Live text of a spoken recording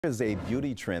There's a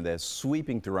beauty trend that's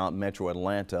sweeping throughout metro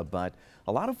Atlanta, but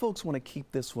a lot of folks want to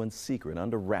keep this one secret,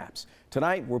 under wraps.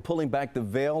 Tonight, we're pulling back the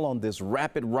veil on this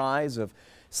rapid rise of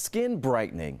skin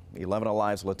brightening. 11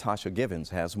 Alive's Latasha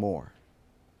Givens has more.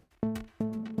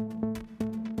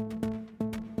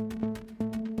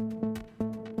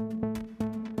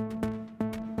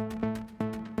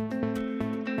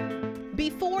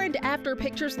 Before and after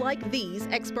pictures like these,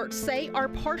 experts say, are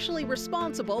partially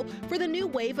responsible for the new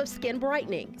wave of skin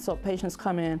brightening. So patients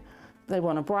come in, they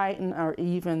want to brighten or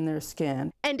even their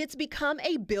skin. And it's become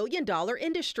a billion-dollar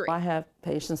industry. I have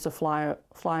patients to fly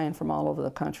in from all over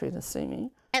the country to see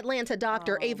me. Atlanta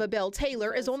doctor Ava Bell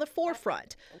Taylor is on the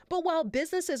forefront. But while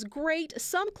business is great,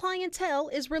 some clientele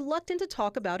is reluctant to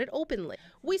talk about it openly.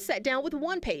 We sat down with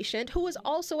one patient who is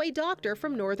also a doctor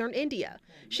from northern India.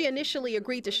 She initially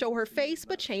agreed to show her face,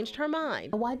 but changed her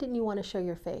mind. Why didn't you want to show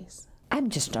your face? I'm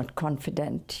just not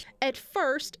confident. At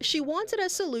first, she wanted a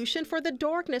solution for the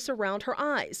darkness around her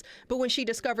eyes. But when she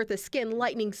discovered the skin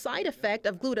lightening side effect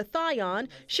of glutathione,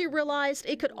 she realized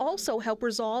it could also help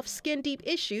resolve skin deep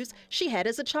issues she had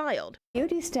as a child.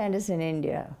 Beauty standards in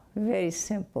India, very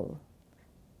simple.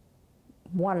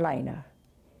 One-liner,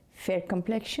 fair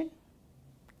complexion,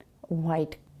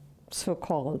 white,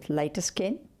 so-called lighter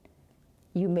skin,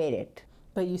 you made it.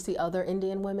 But you see other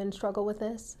Indian women struggle with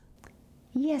this?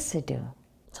 Yes, I do.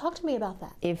 Talk to me about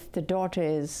that. If the daughter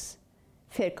is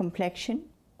fair complexion,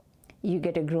 you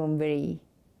get a groom very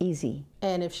easy.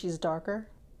 And if she's darker?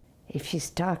 If she's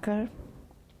darker,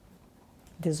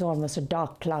 there's almost a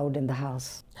dark cloud in the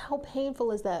house. How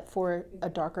painful is that for a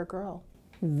darker girl?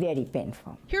 Very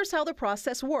painful. Here's how the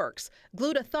process works.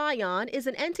 Glutathione is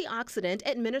an antioxidant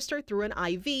administered through an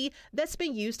IV that's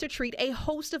been used to treat a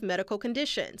host of medical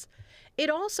conditions.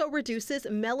 It also reduces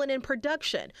melanin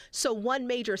production, so one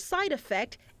major side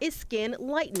effect is skin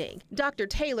lightening. Dr.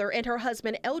 Taylor and her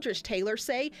husband Eldridge Taylor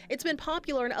say it's been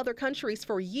popular in other countries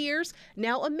for years.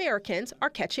 Now Americans are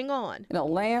catching on. In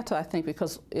Atlanta, I think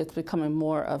because it's becoming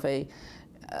more of a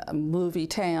movie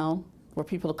town where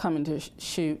people are coming to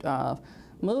shoot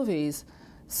movies,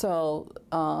 so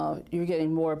you're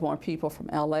getting more and more people from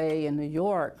LA and New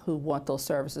York who want those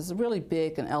services. It's really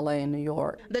big in LA and New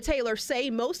York. The Taylors say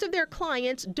most of their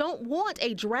clients don't want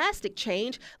a drastic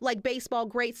change like baseball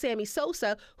great Sammy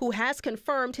Sosa, who has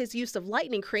confirmed his use of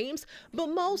lightening creams, but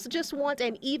most just want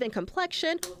an even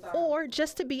complexion or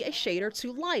just to be a shade or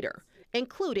two lighter,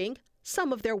 including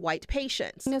some of their white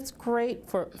patients. And it's great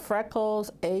for freckles,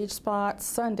 age spots,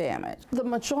 sun damage. The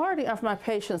majority of my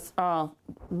patients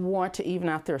want to even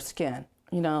out their skin,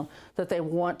 you know, that they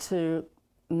want to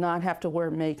not have to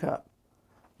wear makeup.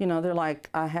 You know, they're like,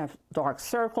 I have dark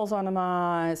circles under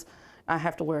my eyes, I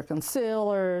have to wear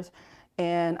concealers,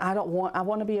 and I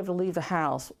want to be able to leave the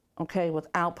house, okay,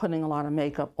 without putting a lot of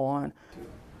makeup on.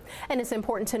 And it's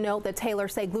important to note that Taylor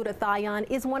say glutathione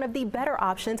is one of the better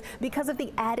options because of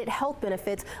the added health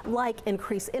benefits like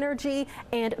increased energy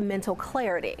and mental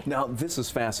clarity. Now, this is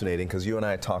fascinating because you and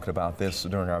I talked about this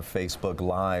during our Facebook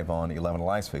Live on 11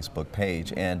 Alive's Facebook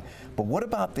page. But what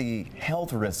about the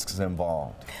health risks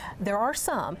involved? There are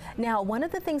some. Now, one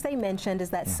of the things they mentioned is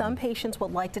that some patients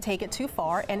would like to take it too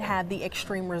far and have the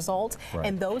extreme results. Right.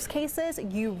 In those cases,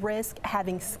 you risk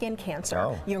having skin cancer.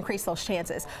 Oh. You increase those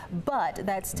chances. But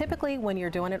that's typically when you're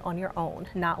doing it on your own,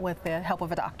 not with the help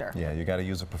of a doctor. Yeah, you got to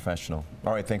use a professional.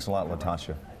 All right, thanks a lot,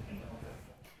 Latasha.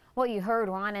 Well, you heard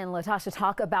Ron and Latasha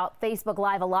talk about Facebook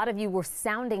Live. A lot of you were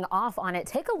sounding off on it.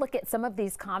 Take a look at some of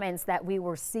these comments that we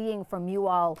were seeing from you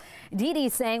all. Dee Dee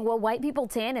saying, well, white people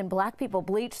tan and black people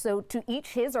bleach, so to each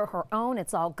his or her own,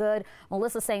 it's all good.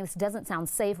 Melissa saying this doesn't sound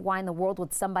safe. Why in the world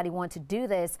would somebody want to do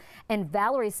this? And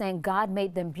Valerie saying, God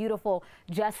made them beautiful,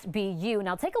 just be you.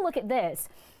 Now take a look at this.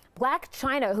 Black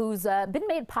China, who's been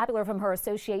made popular from her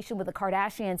association with the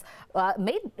Kardashians,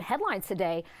 made headlines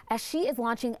today as she is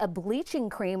launching a bleaching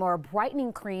cream, or a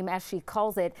brightening cream as she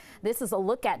calls it. This is a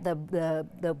look at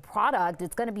the product.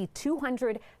 It's going to be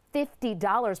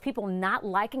 $250. People not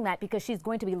liking that because she's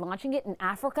going to be launching it in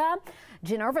Africa.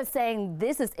 Generva saying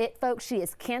this is it, folks. She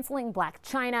is canceling Black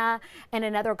China. And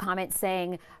another comment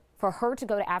saying for her to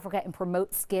go to Africa and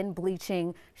promote skin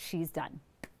bleaching, she's done.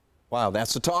 Wow,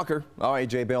 that's the talker. All right,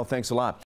 Jay Bell, thanks a lot.